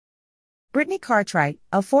Brittany Cartwright,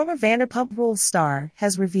 a former Vanderpump Rules star,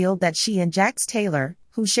 has revealed that she and Jax Taylor,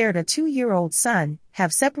 who shared a 2-year-old son,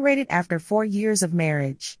 have separated after 4 years of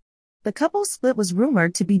marriage. The couple's split was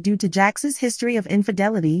rumored to be due to Jax's history of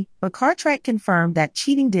infidelity, but Cartwright confirmed that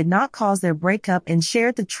cheating did not cause their breakup and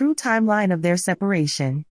shared the true timeline of their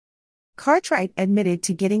separation. Cartwright admitted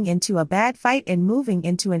to getting into a bad fight and moving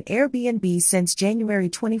into an Airbnb since January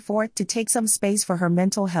 24 to take some space for her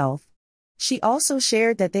mental health. She also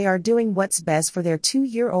shared that they are doing what's best for their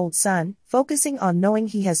 2-year-old son, focusing on knowing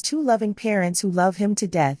he has 2 loving parents who love him to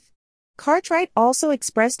death. Cartwright also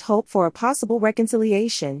expressed hope for a possible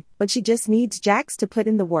reconciliation, but she just needs Jax to put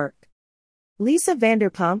in the work. Lisa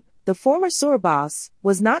Vanderpump, the former SOAR boss,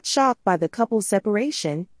 was not shocked by the couple's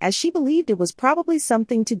separation, as she believed it was probably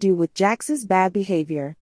something to do with Jax's bad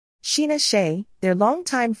behavior. Scheana Shay, their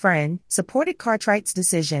longtime friend, supported Cartwright's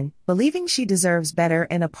decision, believing she deserves better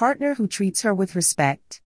and a partner who treats her with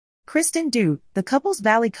respect. Kristen Doute, the couple's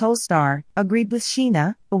Valley co-star, agreed with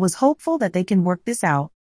Scheana, but was hopeful that they can work this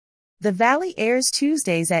out. The Valley airs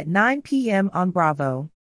Tuesdays at 9 p.m. on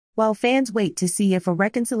Bravo. While fans wait to see if a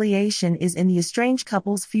reconciliation is in the estranged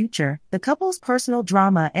couple's future, the couple's personal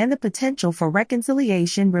drama and the potential for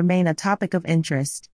reconciliation remain a topic of interest.